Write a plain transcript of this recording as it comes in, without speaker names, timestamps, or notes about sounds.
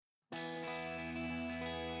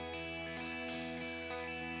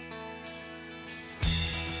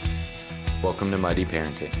Welcome to Mighty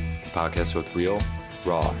Parenting, a podcast with real,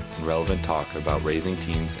 raw, and relevant talk about raising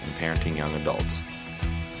teens and parenting young adults.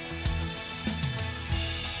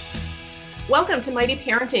 Welcome to Mighty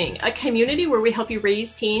Parenting, a community where we help you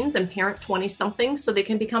raise teens and parent 20-somethings so they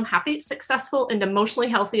can become happy, successful, and emotionally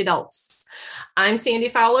healthy adults. I'm Sandy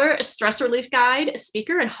Fowler, a stress relief guide,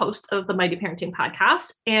 speaker, and host of the Mighty Parenting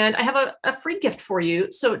podcast. And I have a free gift for you.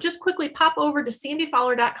 So just quickly pop over to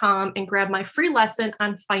sandyfowler.com and grab my free lesson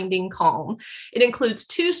on finding calm. It includes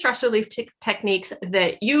 2 stress relief techniques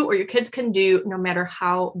that you or your kids can do no matter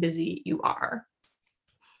how busy you are.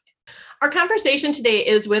 Our conversation today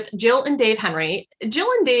is with Jill and Dave Henry. Jill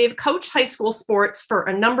and Dave coached high school sports for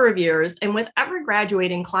a number of years, and with every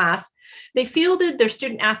graduating class, they fielded their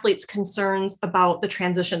student athletes' concerns about the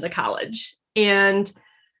transition to college. And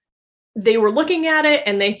they were looking at it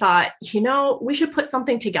and they thought, we should put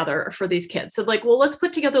something together for these kids. So let's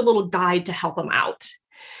put together a little guide to help them out.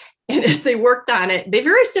 And as they worked on it, they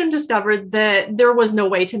very soon discovered that there was no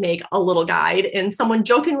way to make a little guide. And someone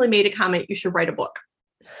jokingly made a comment, you should write a book.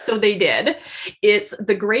 So they did. It's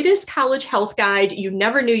the greatest college health guide you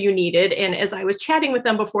never knew you needed. And as I was chatting with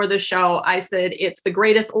them before the show, I said, it's the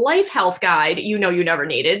greatest life health guide you never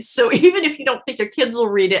needed. So even if you don't think your kids will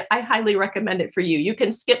read it, I highly recommend it for you. You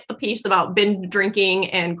can skip the piece about binge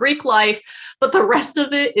drinking and Greek life, but the rest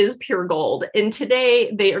of it is pure gold. And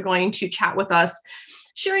today they are going to chat with us,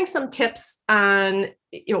 sharing some tips on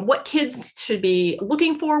what kids should be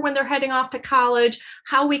looking for when they're heading off to college,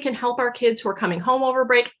 how we can help our kids who are coming home over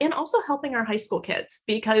break, and also helping our high school kids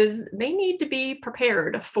because they need to be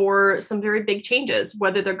prepared for some very big changes.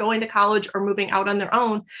 Whether they're going to college or moving out on their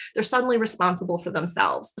own, they're suddenly responsible for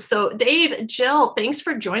themselves. So Dave, Jill, thanks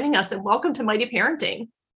for joining us and welcome to Mighty Parenting.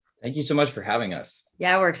 Thank you so much for having us.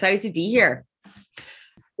 Yeah, we're excited to be here.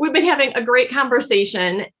 We've been having a great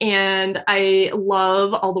conversation, and I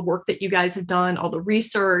love all the work that you guys have done, all the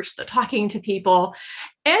research, the talking to people.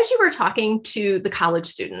 As you were talking to the college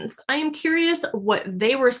students, I am curious what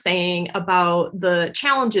they were saying about the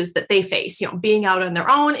challenges that they face, being out on their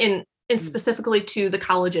own and specifically to the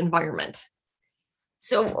college environment.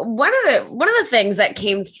 So one of the things that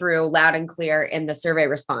came through loud and clear in the survey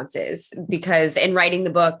responses, because in writing the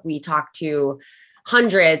book, we talked to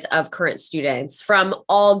hundreds of current students from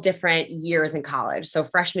all different years in college. So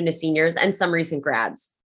freshmen to seniors and some recent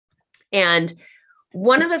grads. And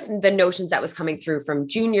one of the notions that was coming through from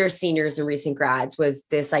juniors, seniors, and recent grads was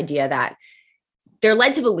this idea that they're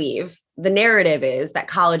led to believe the narrative is that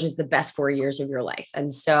college is the best 4 years of your life.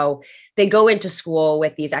 And so they go into school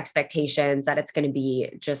with these expectations that it's going to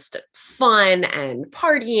be just fun and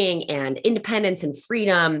partying and independence and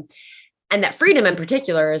freedom. And that freedom in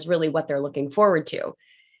particular is really what they're looking forward to.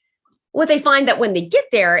 What they find that when they get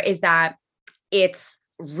there is that it's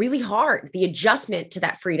really hard. The adjustment to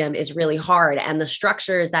that freedom is really hard. And the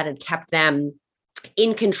structures that had kept them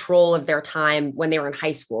in control of their time when they were in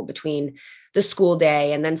high school between the school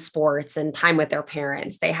day and then sports and time with their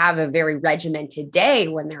parents, they have a very regimented day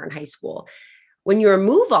when they're in high school. When you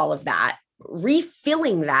remove all of that,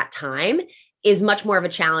 refilling that time is much more of a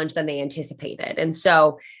challenge than they anticipated. And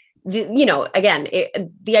so the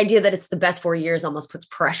idea that it's the best 4 years almost puts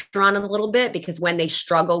pressure on them a little bit because when they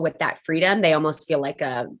struggle with that freedom, they almost feel like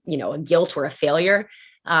a guilt or a failure.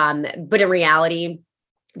 But in reality,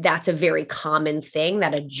 that's a very common thing,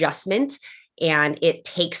 that adjustment, and it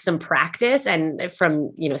takes some practice and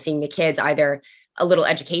from, seeing the kids, either a little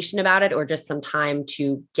education about it or just some time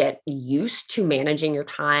to get used to managing your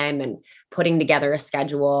time and putting together a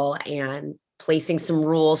schedule and placing some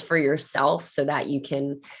rules for yourself so that you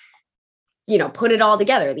can put it all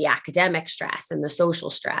together, the academic stress and the social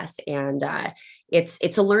stress. And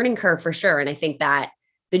it's a learning curve for sure. And I think that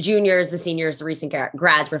the juniors, the seniors, the recent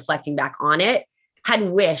grads reflecting back on it had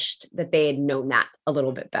wished that they had known that a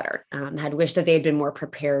little bit better, had wished that they had been more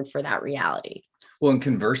prepared for that reality. Well, and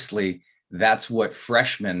conversely, that's what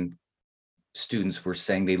freshman students were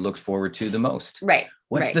saying they looked forward to the most. Right.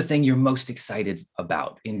 What's the thing you're most excited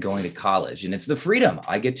about in going to college? And it's the freedom.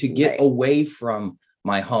 I get to get away from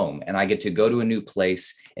my home and I get to go to a new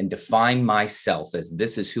place and define myself as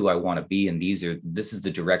this is who I want to be. And this is the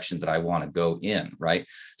direction that I want to go in. Right.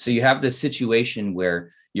 So you have this situation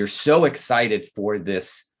where you're so excited for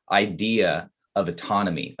this idea of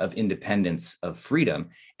autonomy, of independence, of freedom.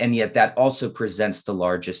 And yet that also presents the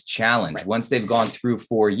largest challenge. Right. Once they've gone through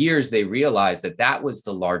 4 years, they realize that that was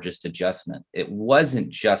the largest adjustment. It wasn't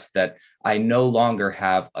just that I no longer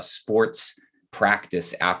have a sports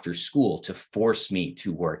practice after school to force me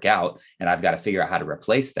to work out, and I've got to figure out how to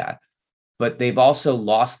replace that. But they've also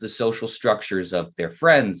lost the social structures of their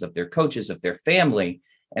friends, of their coaches, of their family.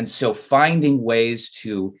 And so finding ways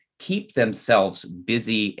to keep themselves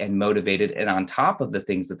busy and motivated and on top of the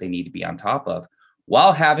things that they need to be on top of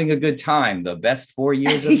while having a good time, the best 4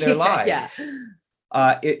 years of their lives,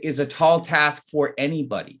 it is a tall task for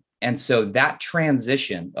anybody. And so that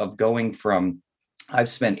transition of going from, I've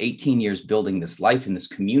spent 18 years building this life in this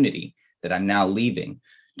community that I'm now leaving,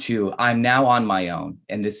 to I'm now on my own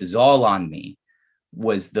and this is all on me,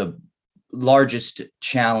 was the largest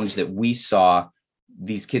challenge that we saw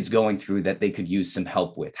these kids going through that they could use some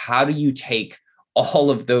help with. How do you take all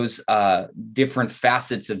of those different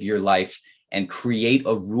facets of your life and create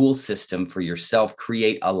a rule system for yourself,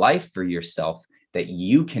 create a life for yourself that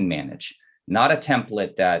you can manage, not a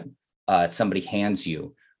template that somebody hands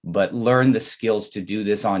you, but learn the skills to do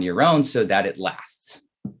this on your own so that it lasts.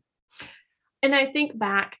 And I think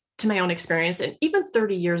back to my own experience, and even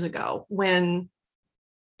 30 years ago, when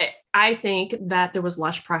I think that there was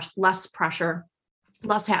less pressure,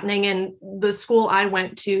 less happening. And the school I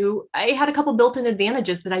went to, I had a couple built-in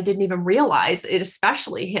advantages that I didn't even realize. It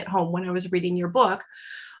especially hit home when I was reading your book.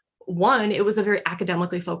 One, it was a very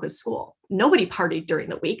academically focused school. Nobody partied during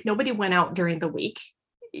the week. Nobody went out during the week.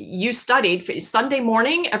 You studied. Sunday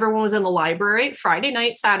morning, everyone was in the library. Friday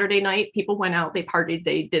night, Saturday night, people went out, they partied,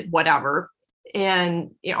 they did whatever.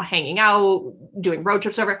 And, hanging out, doing road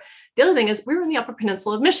trips over. The other thing is we were in the Upper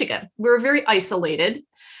Peninsula of Michigan. We were very isolated.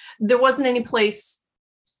 There wasn't any place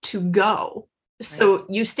to go. So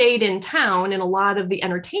you stayed in town, and a lot of the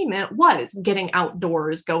entertainment was getting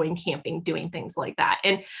outdoors, going camping, doing things like that.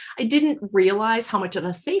 And I didn't realize how much of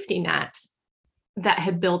a safety net that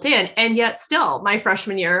had built in. And yet still, my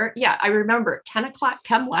freshman year, I remember 10 o'clock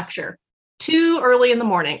chem lecture, too early in the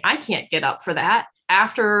morning. I can't get up for that.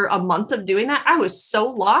 After a month of doing that, I was so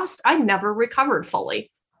lost, I never recovered fully.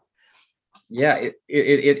 Yeah,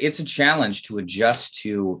 it's a challenge to adjust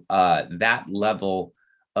to that level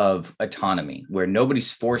of autonomy where nobody's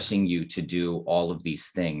forcing you to do all of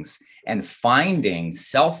these things, and finding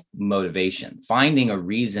self-motivation, finding a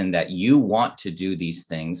reason that you want to do these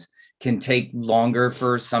things can take longer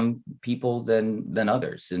for some people than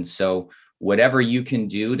others. And so whatever you can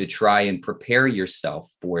do to try and prepare yourself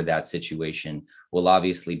for that situation will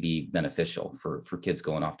obviously be beneficial for kids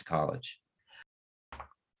going off to college.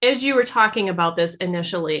 As you were talking about this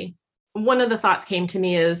initially, one of the thoughts came to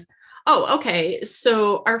me is, oh, okay,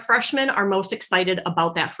 so our freshmen are most excited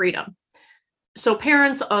about that freedom. So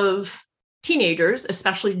parents of teenagers,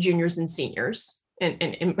 especially juniors and seniors,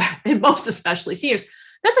 and most especially seniors,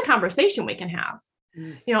 that's a conversation we can have.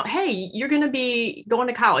 Hey, you're going to be going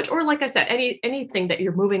to college, or like I said, anything that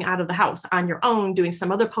you're moving out of the house on your own, doing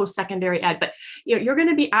some other post-secondary ed, but you're going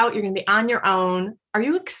to be out, you're going to be on your own. Are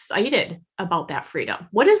you excited about that freedom?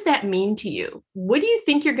 What does that mean to you? What do you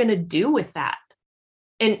think you're going to do with that?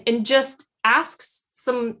 And just ask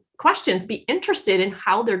some questions, be interested in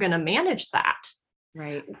how they're going to manage that.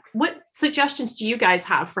 Right. What suggestions do you guys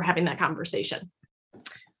have for having that conversation?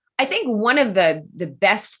 I think one of the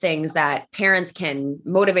best things that parents can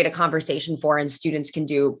motivate a conversation for and students can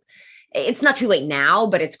do, it's not too late now,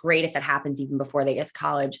 but it's great if it happens even before they get to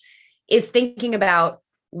college, is thinking about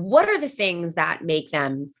what are the things that make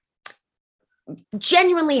them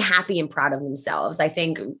genuinely happy and proud of themselves. I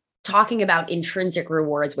think talking about intrinsic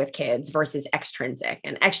rewards with kids versus extrinsic,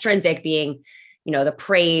 and extrinsic being, the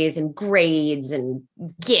praise and grades and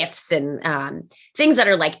gifts and things that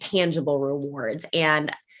are like tangible rewards.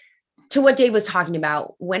 And to what Dave was talking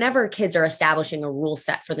about, whenever kids are establishing a rule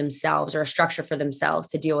set for themselves or a structure for themselves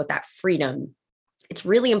to deal with that freedom, it's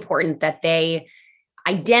really important that they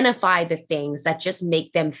identify the things that just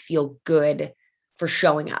make them feel good for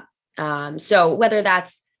showing up. So whether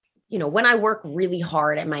that's, when I work really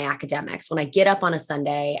hard at my academics, when I get up on a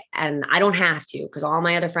Sunday and I don't have to because all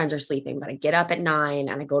my other friends are sleeping, but I get up at 9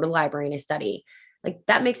 and I go to the library and I study, like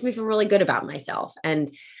that makes me feel really good about myself.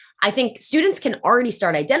 And I think students can already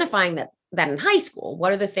start identifying that in high school.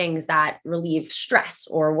 What are the things that relieve stress,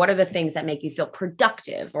 or what are the things that make you feel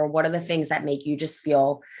productive, or what are the things that make you just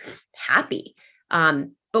feel happy?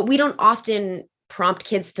 But we don't often prompt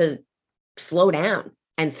kids to slow down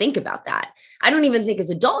and think about that. I don't even think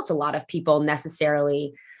as adults, a lot of people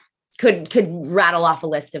necessarily could rattle off a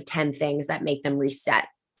list of 10 things that make them reset.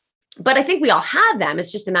 But I think we all have them.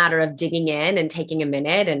 It's just a matter of digging in and taking a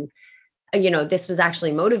minute. And, this was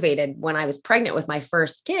actually motivated when I was pregnant with my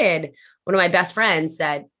first kid. One of my best friends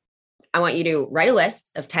said, I want you to write a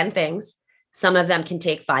list of 10 things. Some of them can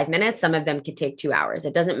take 5 minutes. Some of them can take 2 hours.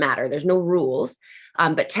 It doesn't matter. There's no rules,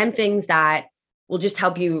 but 10 things that will just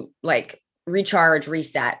help you like recharge,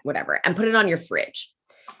 reset, whatever, and put it on your fridge.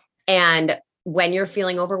 And when you're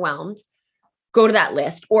feeling overwhelmed, go to that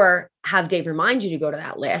list, or have Dave remind you to go to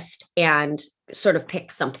that list and sort of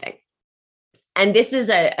pick something. And this is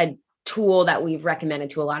a tool that we've recommended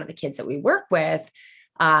to a lot of the kids that we work with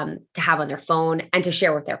to have on their phone and to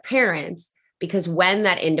share with their parents, because when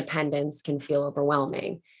that independence can feel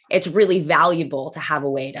overwhelming, it's really valuable to have a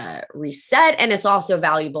way to reset. And it's also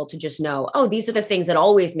valuable to just know, oh, these are the things that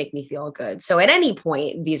always make me feel good. So at any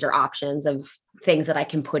point, these are options of things that I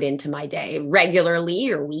can put into my day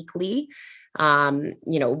regularly or weekly,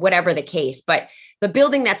 whatever the case. But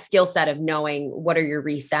building that skill set of knowing what are your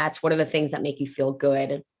resets, what are the things that make you feel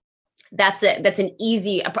good. That's an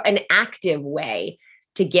easy, an active way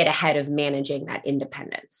to get ahead of managing that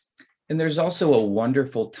independence. And there's also a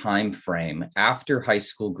wonderful time frame after high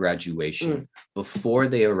school graduation, before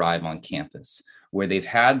they arrive on campus, where they've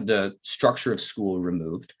had the structure of school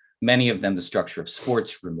removed, many of them the structure of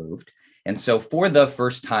sports removed. And so for the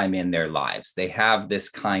first time in their lives, they have this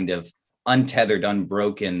kind of untethered,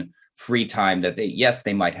 unbroken free time that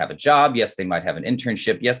they might have a job. Yes, they might have an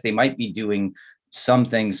internship. Yes, they might be doing some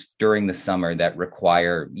things during the summer that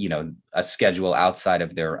require, a schedule outside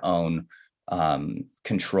of their own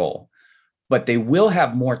control. But they will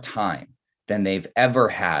have more time than they've ever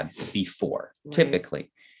had before,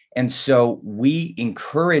 typically. And so we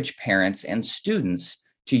encourage parents and students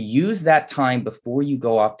to use that time before you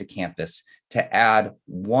go off to campus to add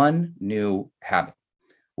one new habit.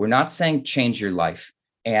 We're not saying change your life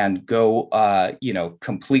and go,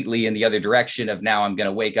 completely in the other direction of now I'm going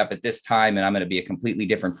to wake up at this time and I'm going to be a completely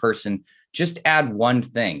different person. Just add one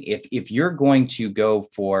thing. If you're going to go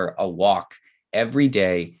for a walk every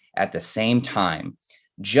day at the same time,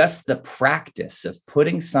 just the practice of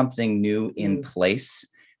putting something new in place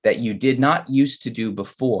that you did not used to do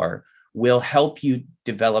before will help you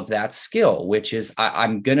develop that skill, which is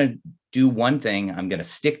I'm going to do one thing, I'm going to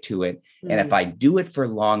stick to it. And if I do it for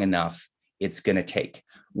long enough, it's going to take,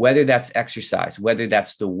 whether that's exercise, whether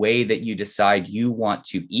that's the way that you decide you want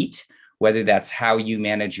to eat, whether that's how you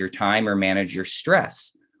manage your time or manage your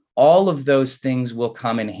stress. All of those things will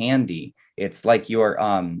come in handy. It's like your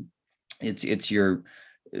it's your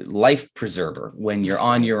life preserver when you're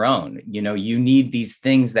on your own. You need these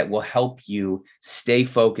things that will help you stay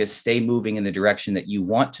focused, stay moving in the direction that you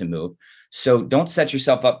want to move. So don't set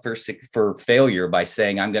yourself up for failure by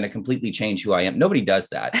saying, I'm going to completely change who I am. Nobody does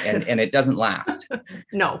that. And it doesn't last.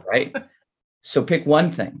 No. Right. So pick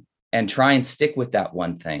one thing and try and stick with that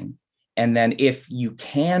one thing. And then if you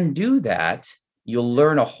can do that, you'll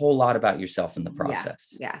learn a whole lot about yourself in the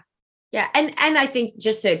process. Yeah. And I think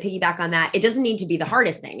just to piggyback on that, it doesn't need to be the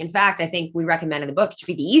hardest thing. In fact, I think we recommend in the book to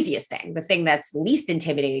be the easiest thing, the thing that's least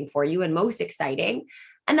intimidating for you and most exciting.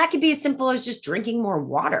 And that could be as simple as just drinking more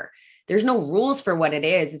water. There's no rules for what it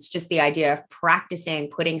is. It's just the idea of practicing,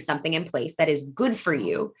 putting something in place that is good for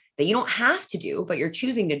you, that you don't have to do, but you're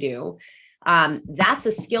choosing to do. That's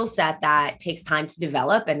a skill set that takes time to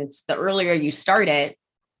develop. And it's the earlier you start it,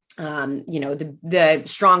 the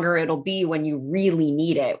stronger it'll be when you really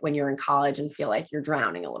need it, when you're in college and feel like you're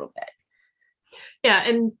drowning a little bit. Yeah.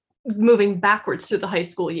 And moving backwards through the high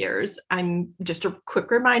school years, I'm just a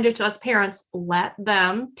quick reminder to us parents, let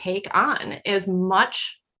them take on as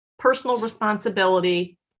much personal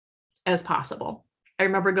responsibility as possible. I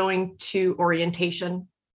remember going to orientation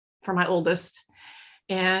for my oldest,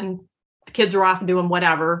 and the kids were off doing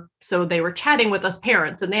whatever. So they were chatting with us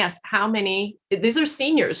parents, and they asked how many, these are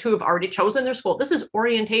seniors who have already chosen their school. This is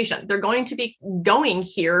orientation. They're going to be going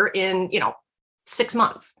here in, 6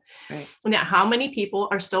 months. Right. Now, how many people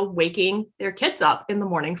are still waking their kids up in the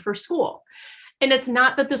morning for school? And it's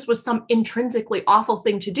not that this was some intrinsically awful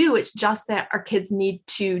thing to do. It's just that our kids need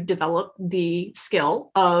to develop the skill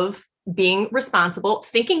of being responsible,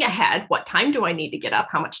 thinking ahead. What time do I need to get up?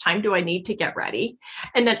 How much time do I need to get ready?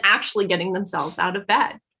 And then actually getting themselves out of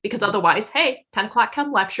bed, because otherwise, hey, 10 o'clock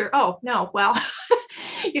come lecture. Oh no, well,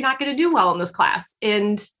 you're not going to do well in this class.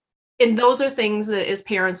 And those are things that as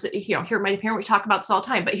parents, here at Mighty Parent, we talk about this all the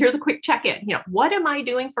time, but here's a quick check-in. What am I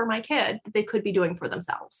doing for my kid that they could be doing for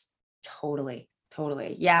themselves? Totally.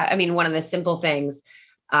 Yeah. I mean, one of the simple things,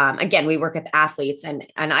 again, we work with athletes and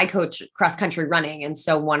I coach cross-country running. And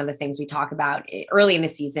so one of the things we talk about early in the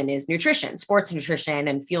season is nutrition, sports nutrition,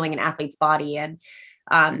 and fueling an athlete's body. And,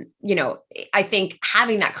 I think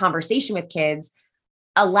having that conversation with kids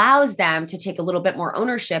allows them to take a little bit more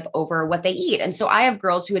ownership over what they eat. And so I have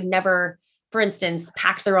girls who had never, for instance,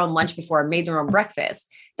 packed their own lunch before, made their own breakfast,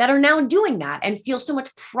 that are now doing that and feel so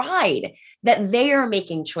much pride that they are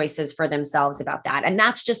making choices for themselves about that. And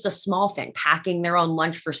that's just a small thing, packing their own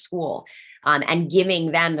lunch for school, and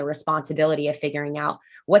giving them the responsibility of figuring out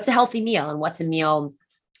what's a healthy meal and what's a meal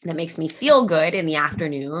that makes me feel good in the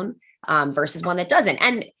afternoon, versus one that doesn't.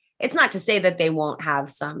 And it's not to say that they won't have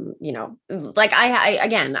some, like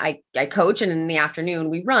I coach, and in the afternoon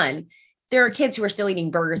we run. There are kids who are still eating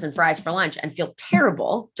burgers and fries for lunch and feel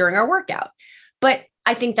terrible during our workout. But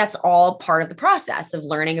I think that's all part of the process of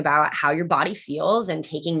learning about how your body feels and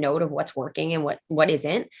taking note of what's working and what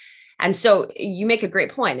isn't. And so you make a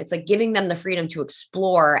great point. It's like giving them the freedom to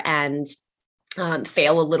explore and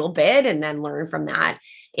fail a little bit and then learn from that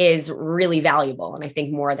is really valuable. And I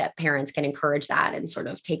think more that parents can encourage that and sort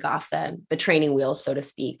of take off the training wheels, so to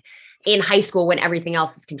speak. In high school, when everything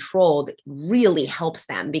else is controlled, really helps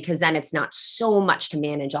them, because then it's not so much to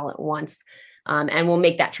manage all at once, and will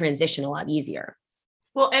make that transition a lot easier.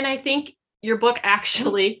 Well, and I think your book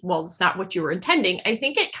actually, well, it's not what you were intending. I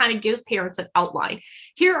think it kind of gives parents an outline.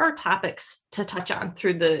 Here are topics to touch on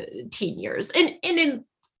through the teen years, and in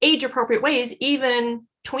age appropriate ways, even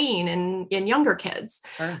tween and younger kids.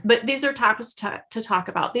 Sure. But these are topics to talk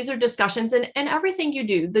about. These are discussions, and everything you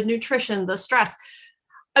do, the nutrition, the stress.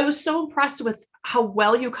 I was so impressed with how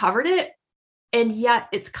well you covered it. And yet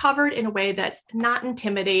it's covered in a way that's not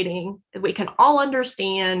intimidating. We can all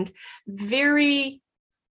understand, very,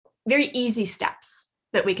 very easy steps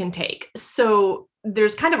that we can take. So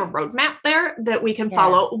there's kind of a roadmap there that we can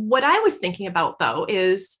follow. What I was thinking about, though,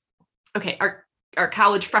 is, okay, our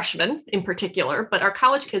college freshmen in particular, but our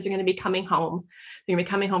college kids are going to be coming home. They're going to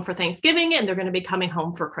be coming home for Thanksgiving, and they're going to be coming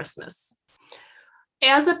home for Christmas.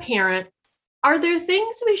 As a parent, are there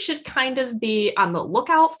things we should kind of be on the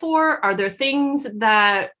lookout for? Are there things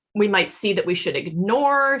that we might see that we should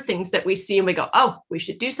ignore, things that we see and we go, oh, we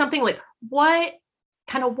should do something? Like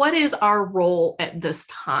what is our role at this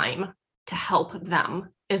time to help them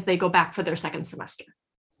as they go back for their second semester?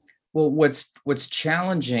 Well, what's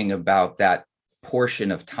challenging about that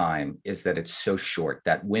portion of time is that it's so short.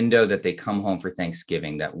 That window that they come home for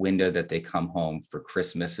Thanksgiving, that window that they come home for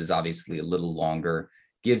Christmas is obviously a little longer,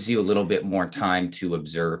 gives you a little bit more time to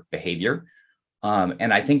observe behavior.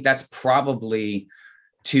 And I think that's probably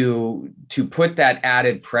to put that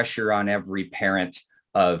added pressure on every parent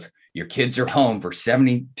of your kids are home for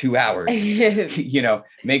 72 hours,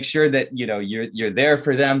 make sure that, you're there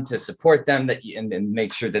for them, to support them, and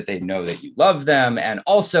make sure that they know that you love them, and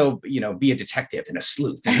also, be a detective and a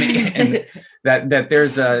sleuth, and that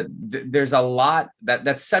there's a lot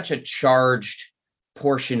that's such a charged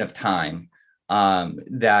portion of time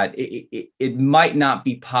that it might not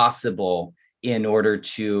be possible in order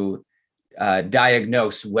to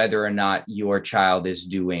diagnose whether or not your child is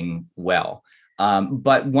doing well.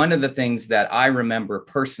 But one of the things that I remember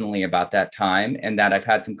personally about that time, and that I've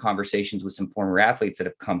had some conversations with some former athletes that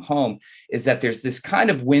have come home, is that there's this kind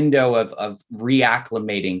of window of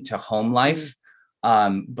reacclimating to home life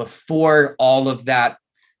before all of that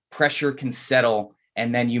pressure can settle.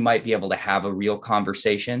 And then you might be able to have a real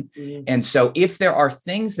conversation. Mm-hmm. And so if there are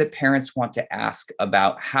things that parents want to ask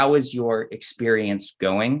about, how is your experience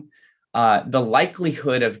going? The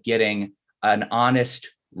likelihood of getting an honest,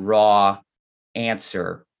 raw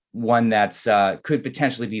answer, one that's could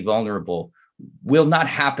potentially be vulnerable, will not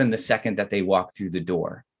happen the second that they walk through the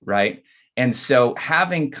door, right? And so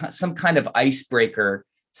having some kind of icebreaker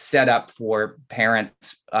set up for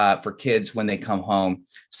parents, for kids when they come home,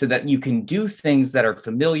 so that you can do things that are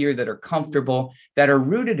familiar, that are comfortable, that are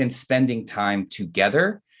rooted in spending time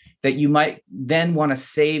together, that you might then want to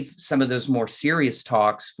save some of those more serious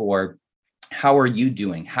talks for, how are you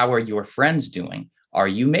doing? How are your friends doing? Are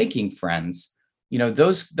you making friends?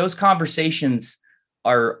 Those conversations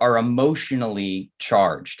are emotionally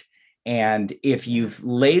charged. And if you've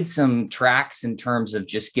laid some tracks in terms of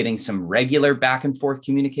just getting some regular back and forth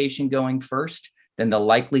communication going first, then the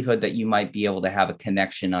likelihood that you might be able to have a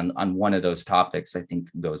connection on one of those topics, I think,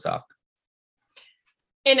 goes up.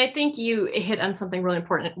 And I think you hit on something really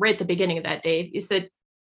important right at the beginning of that, Dave. You said,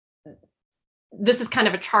 this is kind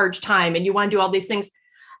of a charged time and you want to do all these things.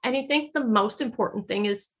 And I think the most important thing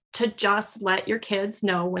is to just let your kids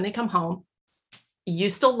know when they come home, you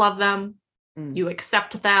still love them. You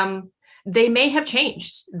accept them. They may have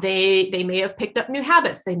changed. They may have picked up new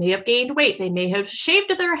habits. They may have gained weight. They may have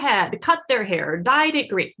shaved their head, cut their hair, dyed it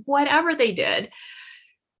green, whatever they did.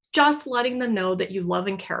 Just letting them know that you love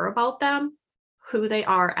and care about them, who they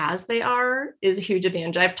are as they are, is a huge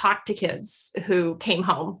advantage. I've talked to kids who came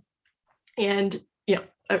home, and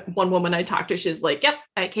one woman I talked to, she's like, yep,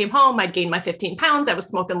 I came home, I'd gained my 15 pounds. I was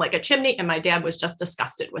smoking like a chimney, and my dad was just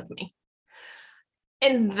disgusted with me.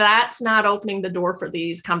 And that's not opening the door for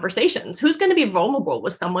these conversations. Who's going to be vulnerable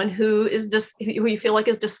with someone who you feel like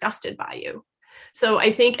is disgusted by you? So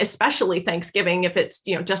I think especially Thanksgiving, if it's,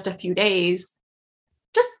 just a few days,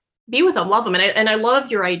 just be with them, love them. And I love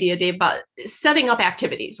your idea, Dave, about setting up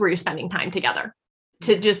activities where you're spending time together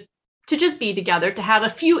to just to just be together, to have a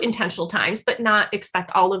few intentional times, but not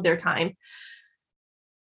expect all of their time.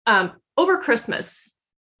 Over Christmas,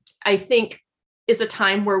 I think, is a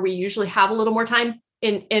time where we usually have a little more time,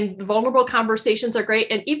 and vulnerable conversations are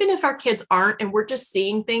great. And even if our kids aren't, and we're just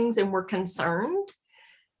seeing things and we're concerned,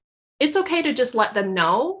 it's okay to just let them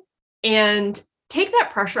know and take that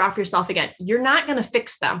pressure off yourself. Again, you're not going to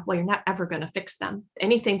fix them. Well, you're not ever going to fix them.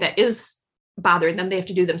 Anything that is bothering them, they have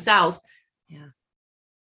to do themselves. Yeah.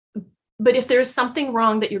 But if there's something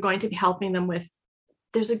wrong that you're going to be helping them with,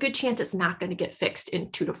 there's a good chance it's not going to get fixed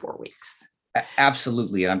in 2 to 4 weeks.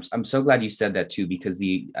 Absolutely. And I'm so glad you said that too, because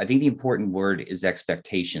I think the important word is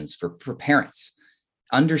expectations for parents.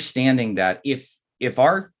 Understanding that if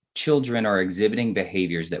our children are exhibiting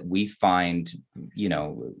behaviors that we find,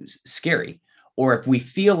 scary, or if we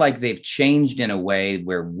feel like they've changed in a way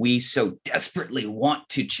where we so desperately want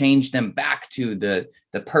to change them back to the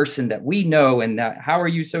person that we know, and how are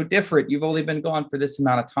you so different? You've only been gone for this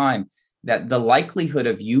amount of time. That the likelihood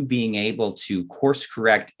of you being able to course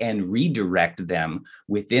correct and redirect them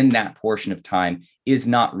within that portion of time is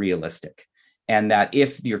not realistic. And that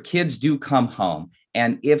if your kids do come home,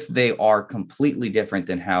 and if they are completely different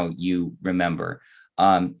than how you remember,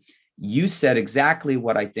 you said exactly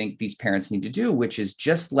what I think these parents need to do, which is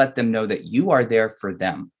just let them know that you are there for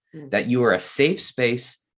them, that you are a safe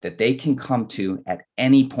space that they can come to at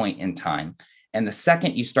any point in time. And the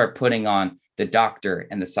second you start putting on the doctor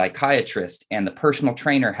and the psychiatrist and the personal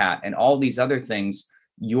trainer hat and all these other things,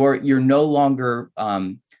 you're no longer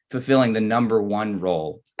fulfilling the number one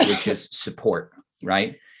role, which is support,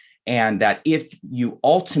 right? And that if you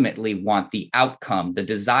ultimately want the outcome, the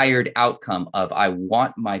desired outcome of, I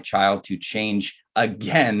want my child to change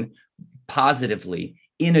again positively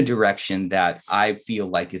in a direction that I feel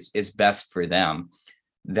like is best for them,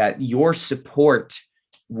 that your support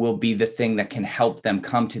will be the thing that can help them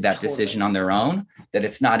come to that decision on their own, that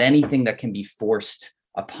it's not anything that can be forced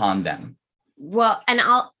upon them. Well, and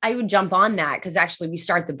I would jump on that, because actually we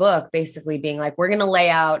start the book basically being like, we're going to lay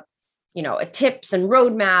out, a tips and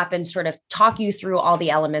roadmap and sort of talk you through all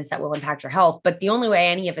the elements that will impact your health. But the only way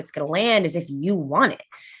any of it's going to land is if you want it.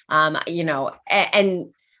 And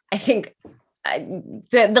I think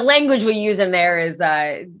the language we use in there is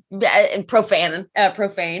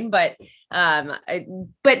profane, but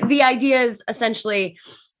the idea is essentially,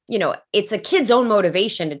 it's a kid's own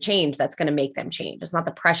motivation to change that's going to make them change. It's not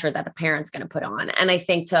the pressure that the parent's going to put on. And I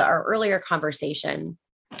think to our earlier conversation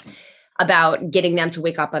about getting them to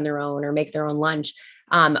wake up on their own or make their own lunch,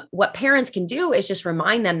 what parents can do is just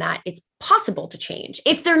remind them that it's possible to change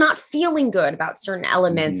if they're not feeling good about certain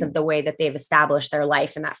elements of the way that they've established their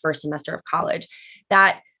life in that first semester of college,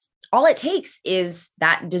 that all it takes is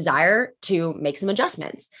that desire to make some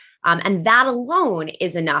adjustments. And that alone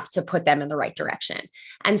is enough to put them in the right direction.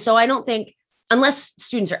 And so I don't think, unless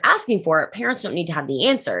students are asking for it, parents don't need to have the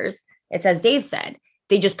answers. It's as Dave said,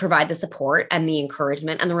 they just provide the support and the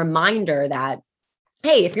encouragement and the reminder that,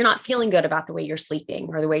 hey, if you're not feeling good about the way you're sleeping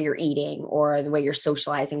or the way you're eating or the way you're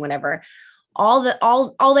socializing, whatever, all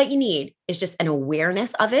that you need is just an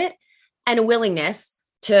awareness of it and a willingness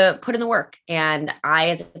to put in the work. And I,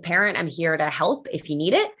 as a parent, I'm here to help if you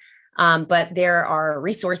need it. But there are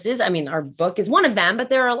resources. I mean, our book is one of them, but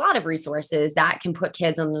there are a lot of resources that can put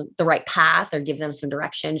kids on the right path or give them some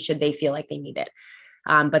direction should they feel like they need it.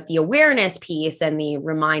 But the awareness piece and the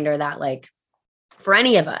reminder that, like, for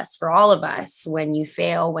any of us, for all of us, when you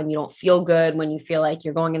fail, when you don't feel good, when you feel like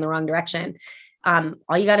you're going in the wrong direction,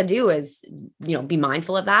 all you got to do is, be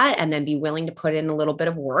mindful of that and then be willing to put in a little bit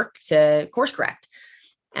of work to course correct.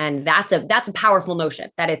 And that's a powerful notion,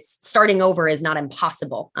 that it's starting over is not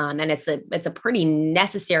impossible. And it's a pretty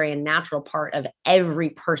necessary and natural part of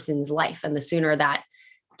every person's life. And the sooner that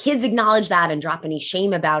kids acknowledge that and drop any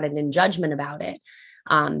shame about it and judgment about it,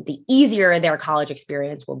 the easier their college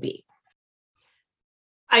experience will be.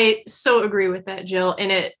 I so agree with that, Jill. And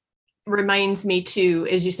it reminds me too,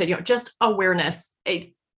 as you said, just awareness.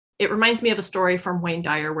 It reminds me of a story from Wayne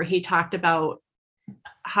Dyer where he talked about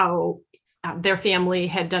how their family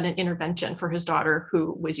had done an intervention for his daughter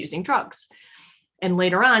who was using drugs. And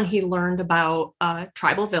later on, he learned about a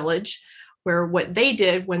tribal village where what they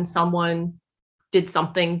did when someone did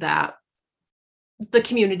something that the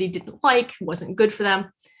community didn't like, wasn't good for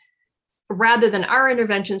them, rather than our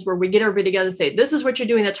interventions where we get everybody together and say, this is what you're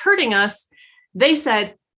doing that's hurting us, they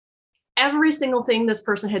said every single thing this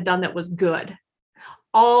person had done that was good,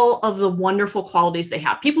 all of the wonderful qualities they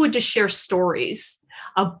have. People would just share stories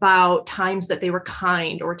about times that they were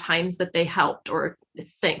kind or times that they helped or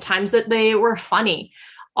times that they were funny,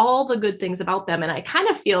 all the good things about them. And I kind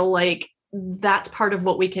of feel like that's part of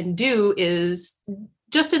what we can do is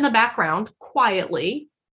just in the background, quietly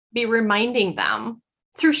be reminding them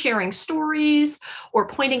through sharing stories or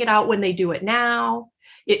pointing it out when they do it now.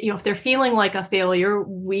 If they're feeling like a failure,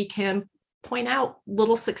 we can point out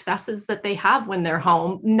little successes that they have when they're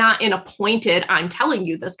home, not in a pointed, I'm telling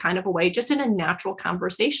you this kind of a way, just in a natural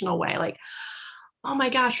conversational way. Like, oh my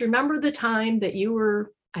gosh, remember the time that you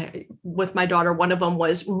were with my daughter? One of them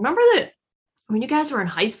was, remember that when you guys were in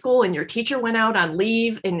high school and your teacher went out on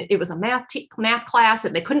leave and it was a math class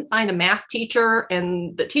and they couldn't find a math teacher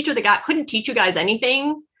and the teacher they got couldn't teach you guys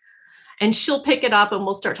anything? And she'll pick it up and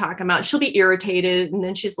we'll start talking about it. She'll be irritated. And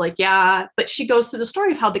then she's like, yeah, but she goes through the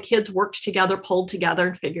story of how the kids worked together, pulled together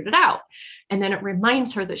and figured it out. And then it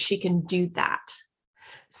reminds her that she can do that.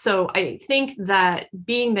 So I think that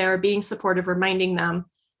being there, being supportive, reminding them,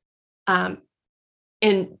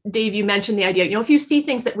 and Dave, you mentioned the idea, if you see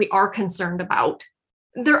things that we are concerned about,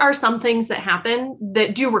 there are some things that happen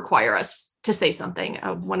that do require us to say something.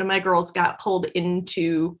 One of my girls got pulled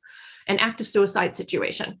into an active suicide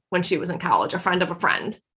situation when she was in college, a friend of a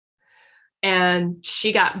friend. And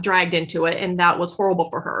she got dragged into it, and that was horrible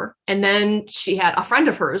for her. And then she had a friend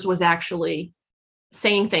of hers was actually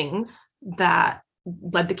saying things that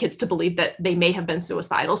led the kids to believe that they may have been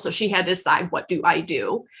suicidal. So she had to decide, what do I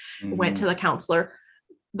do? Went to the counselor.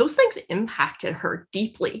 Those things impacted her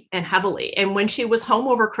deeply and heavily. And when she was home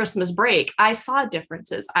over Christmas break, I saw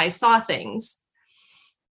differences. I saw things.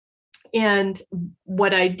 And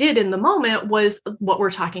what I did in the moment was what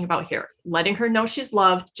we're talking about here, letting her know she's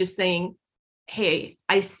loved, just saying, hey,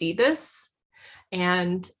 I see this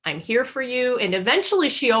and I'm here for you. And eventually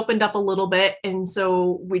she opened up a little bit. And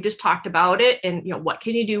so we just talked about it and, what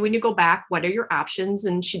can you do when you go back? What are your options?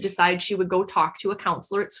 And she decided she would go talk to a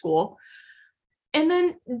counselor at school. And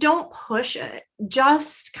then don't push it,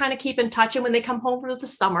 just kind of keep in touch. And when they come home for the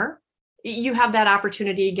summer, you have that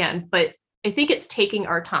opportunity again. But I think it's taking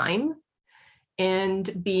our time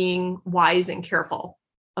and being wise and careful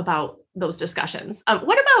about those discussions.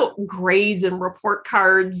 What about grades and report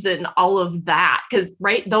cards and all of that? Because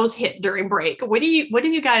those hit during break. What have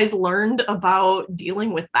you guys learned about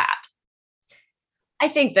dealing with that? I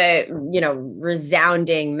think the,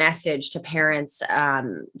 resounding message to parents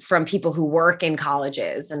from people who work in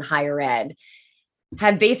colleges and higher ed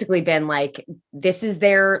have basically been like, this is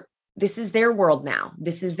their world now.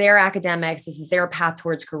 This is their academics. This is their path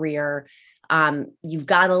towards career. You've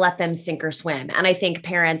got to let them sink or swim. And I think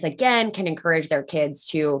parents, again, can encourage their kids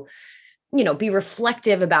to, be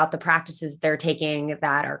reflective about the practices they're taking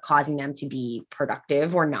that are causing them to be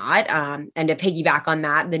productive or not. And to piggyback on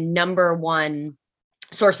that, the number one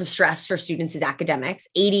source of stress for students is academics.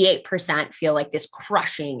 88% feel like this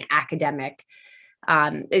crushing academic.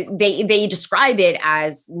 They describe it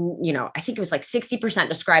as, I think it was like 60%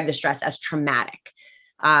 describe the stress as traumatic.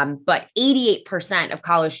 But 88% of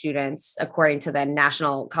college students, according to the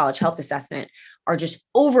National College Health Assessment, are just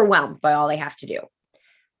overwhelmed by all they have to do.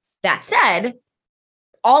 That said,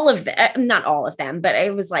 not all of them, but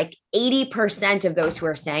it was like 80% of those who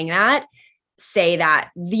are saying that say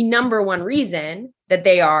that the number one reason that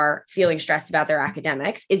they are feeling stressed about their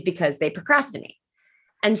academics is because they procrastinate.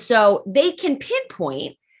 And so they can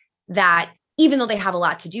pinpoint that even though they have a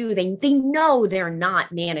lot to do, they know they're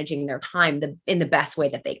not managing their time in the best way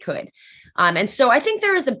that they could. And so I think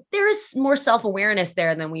there is more self-awareness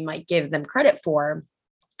there than we might give them credit for.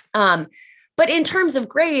 But in terms of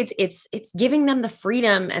grades, it's giving them the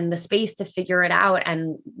freedom and the space to figure it out,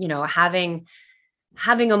 and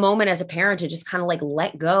having a moment as a parent to just kind of like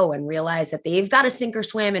let go and realize that they've got to sink or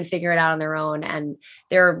swim and figure it out on their own. And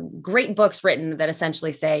there are great books written that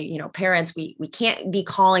essentially say, parents, we can't be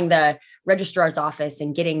calling the registrar's office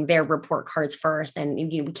and getting their report cards first. And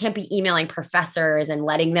we can't be emailing professors and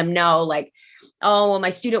letting them know like, oh, well,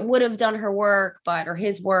 my student would have done her work, or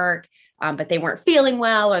his work, but they weren't feeling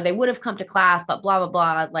well, or they would have come to class, but blah, blah,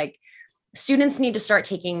 blah. Like, students need to start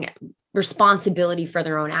taking responsibility for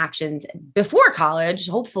their own actions before college,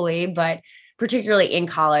 hopefully, but particularly in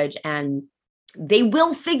college, and they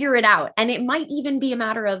will figure it out. And it might even be a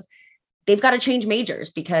matter of they've got to change majors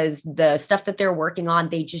because the stuff that they're working on,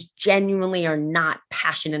 they just genuinely are not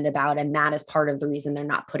passionate about. And that is part of the reason they're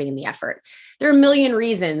not putting in the effort. There are a million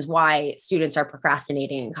reasons why students are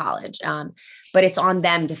procrastinating in college, but it's on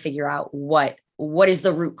them to figure out what is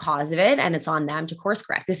the root cause of it. And it's on them to course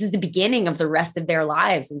correct. This is the beginning of the rest of their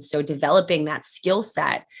lives. And so developing that skill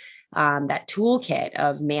set, that toolkit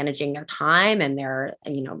of managing their time and their,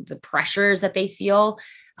 the pressures that they feel,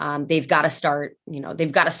 they've got to start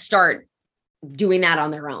doing that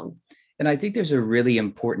on their own. And I think there's a really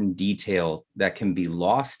important detail that can be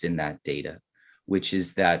lost in that data, which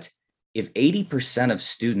is that if 80% of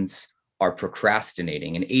students are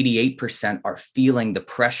procrastinating, and 88% are feeling the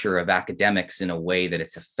pressure of academics in a way that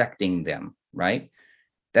it's affecting them, right?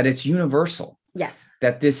 That it's universal. Yes.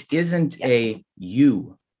 That this isn't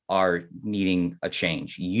you are needing a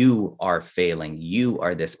change, you are failing, you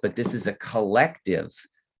are this, but this is a collective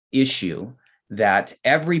issue that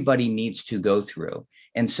everybody needs to go through.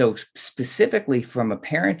 And so specifically from a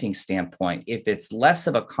parenting standpoint, if it's less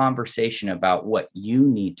of a conversation about what you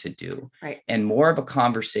need to do, right, and more of a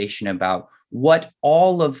conversation about what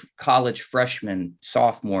all of college freshmen,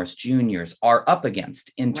 sophomores, juniors are up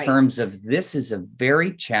against in right, terms of this is a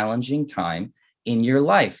very challenging time in your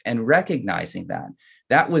life, and recognizing that.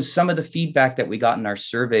 That was some of the feedback that we got in our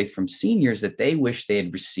survey from seniors that they wish they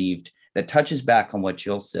had received, that touches back on what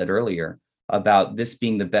Jill said earlier about this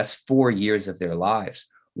being the best 4 years of their lives.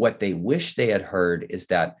 What they wish they had heard is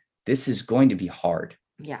that this is going to be hard.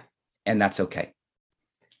 Yeah. And that's okay.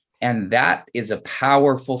 And that is a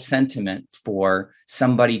powerful sentiment for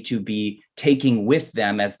somebody to be taking with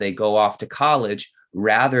them as they go off to college,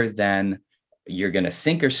 rather than you're going to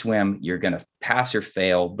sink or swim, you're going to pass or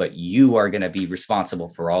fail, but you are going to be responsible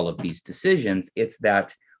for all of these decisions. It's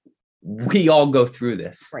that we all go through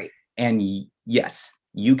this. Right. And yes,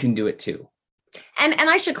 you can do it too. And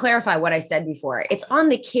I should clarify what I said before. It's on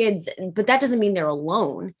the kids, but that doesn't mean they're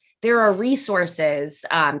alone. There are resources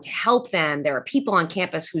to help them. There are people on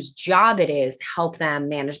campus whose job it is to help them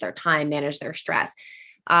manage their time, manage their stress.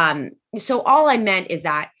 So all I meant is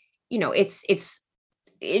that,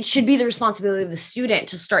 it should be the responsibility of the student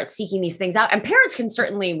to start seeking these things out. And parents can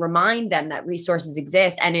certainly remind them that resources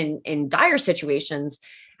exist. And in dire situations,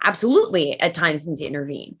 absolutely at times need to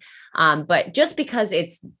intervene. But just because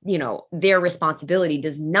it's, their responsibility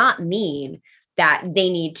does not mean that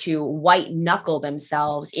they need to white knuckle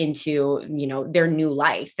themselves into, their new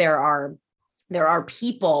life. There are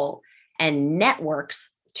people and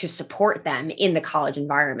networks to support them in the college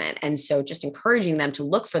environment. And so just encouraging them to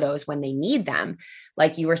look for those when they need them,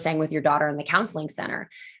 like you were saying with your daughter in the counseling center,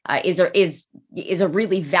 is a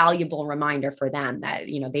really valuable reminder for them that,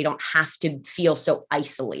 they don't have to feel so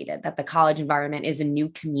isolated, that the college environment is a new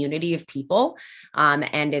community of people.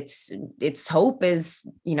 And its hope is,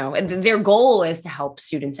 their goal is to help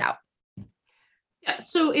students out. Yeah,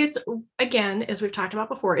 so it's, again, as we've talked about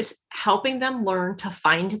before, it's helping them learn to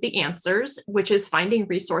find the answers, which is finding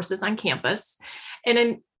resources on campus.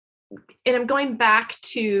 And I'm going back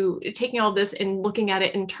to taking all this and looking at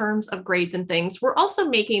it in terms of grades and things. We're also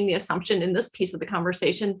making the assumption in this piece of the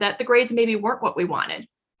conversation that the grades maybe weren't what we wanted.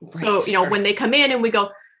 Right. So, when they come in and we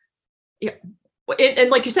go, yeah,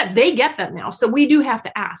 and like you said, they get them now. So we do have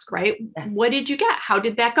to ask, right? Yeah. What did you get? How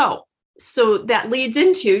did that go? So that leads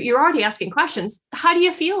into, you're already asking questions. How do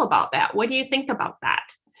you feel about that? What do you think about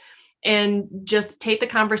that? And just take the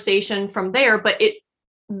conversation from there. But it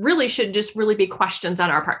really should just really be questions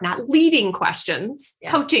on our part, not leading questions,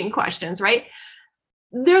 coaching questions, right?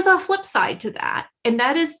 There's a flip side to that. And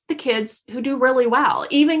that is the kids who do really well,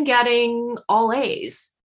 even getting all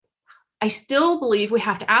A's. I still believe we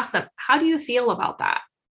have to ask them, how do you feel about that?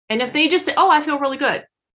 And if they just say, I feel really good.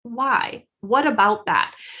 Why? What about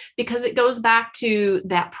that? Because it goes back to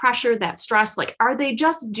that pressure, that stress. Like, are they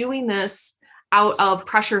just doing this out of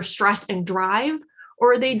pressure, stress, and drive?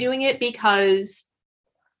 Or are they doing it because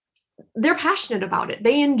they're passionate about it?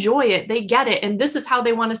 They enjoy it. They get it. And this is how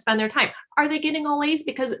they want to spend their time. Are they getting all A's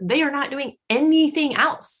because they are not doing anything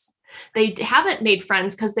else? They haven't made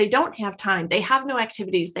friends because they don't have time. They have no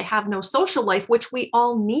activities. They have no social life, which we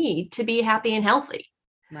all need to be happy and healthy.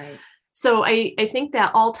 Right. So I think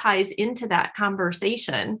that all ties into that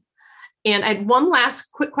conversation. And I had one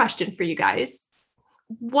last quick question for you guys.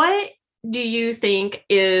 What do you think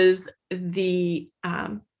is the,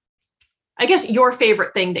 I guess, your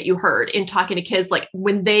favorite thing that you heard in talking to kids, like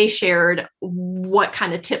when they shared what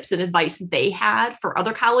kind of tips and advice they had for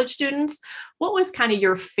other college students? What was kind of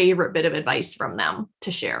your favorite bit of advice from them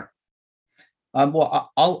to share? Well,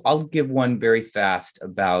 I'll give one very fast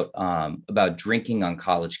about drinking on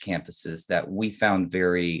college campuses that we found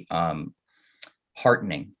very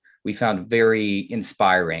heartening. We found very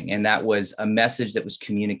inspiring. And that was a message that was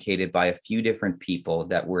communicated by a few different people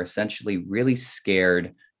that were essentially really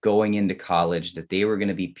scared going into college, that they were going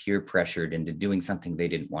to be peer pressured into doing something they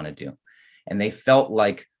didn't want to do. And they felt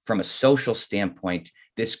like, from a social standpoint,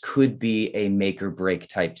 this could be a make or break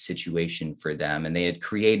type situation for them. And they had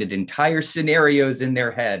created entire scenarios in their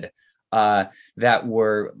head that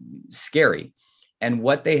were scary. And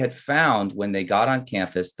what they had found when they got on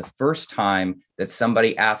campus, the first time that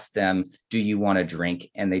somebody asked them, do you want to drink?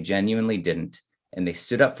 And they genuinely didn't. And they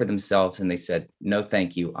stood up for themselves and they said, no,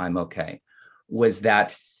 thank you, I'm okay. Was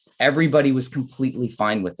that everybody was completely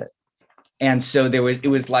fine with it. And so it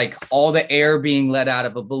was like all the air being let out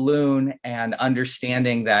of a balloon, and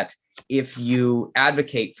understanding that if you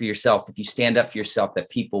advocate for yourself, if you stand up for yourself, that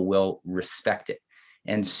people will respect it.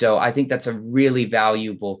 And so I think that's a really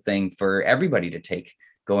valuable thing for everybody to take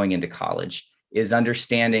going into college, is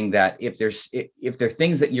understanding that if there are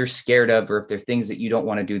things that you're scared of, or if there are things that you don't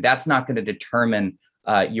want to do, that's not going to determine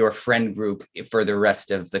your friend group for the rest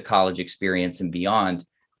of the college experience and beyond.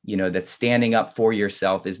 That standing up for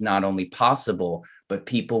yourself is not only possible, but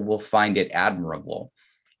people will find it admirable.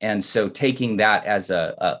 And so taking that as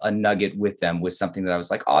a nugget with them was something that I was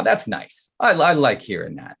like, oh, that's nice. I like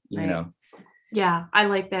hearing that, you know. Yeah, I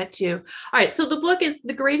like that too. All right. So the book is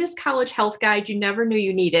The Greatest College Health Guide You Never Knew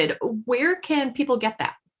You Needed. Where can people get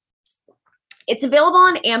that? It's available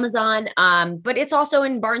on Amazon, but it's also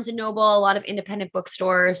in Barnes & Noble, a lot of independent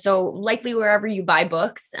bookstores. So likely wherever you buy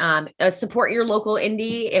books. Support your local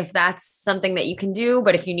indie if that's something that you can do.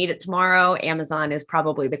 But if you need it tomorrow, Amazon is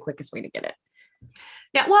probably the quickest way to get it.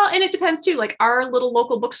 Yeah, well, and it depends too. Like our little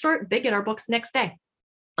local bookstore, they get our books next day.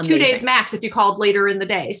 Amazing. 2 days max if you called later in the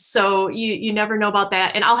day. So you never know about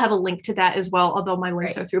that. And I'll have a link to that as well, although my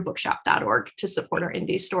links are through bookshop.org to support our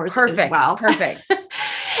indie stores as well. Perfect.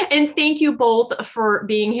 And thank you both for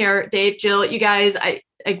being here, Dave, Jill. You guys,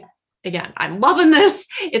 again, I'm loving this.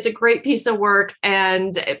 It's a great piece of work.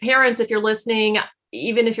 And parents, if you're listening,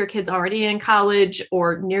 even if your kid's already in college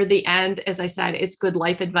or near the end, as I said, it's good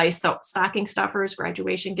life advice. So stocking stuffers,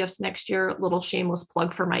 graduation gifts next year, little shameless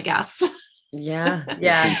plug for my guests. Yeah.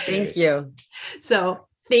 Thank you. So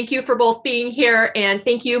thank you for both being here. And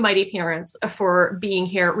thank you, Mighty Parents, for being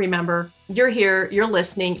here. Remember, you're here, you're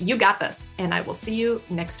listening, you got this. And I will see you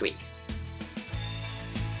next week.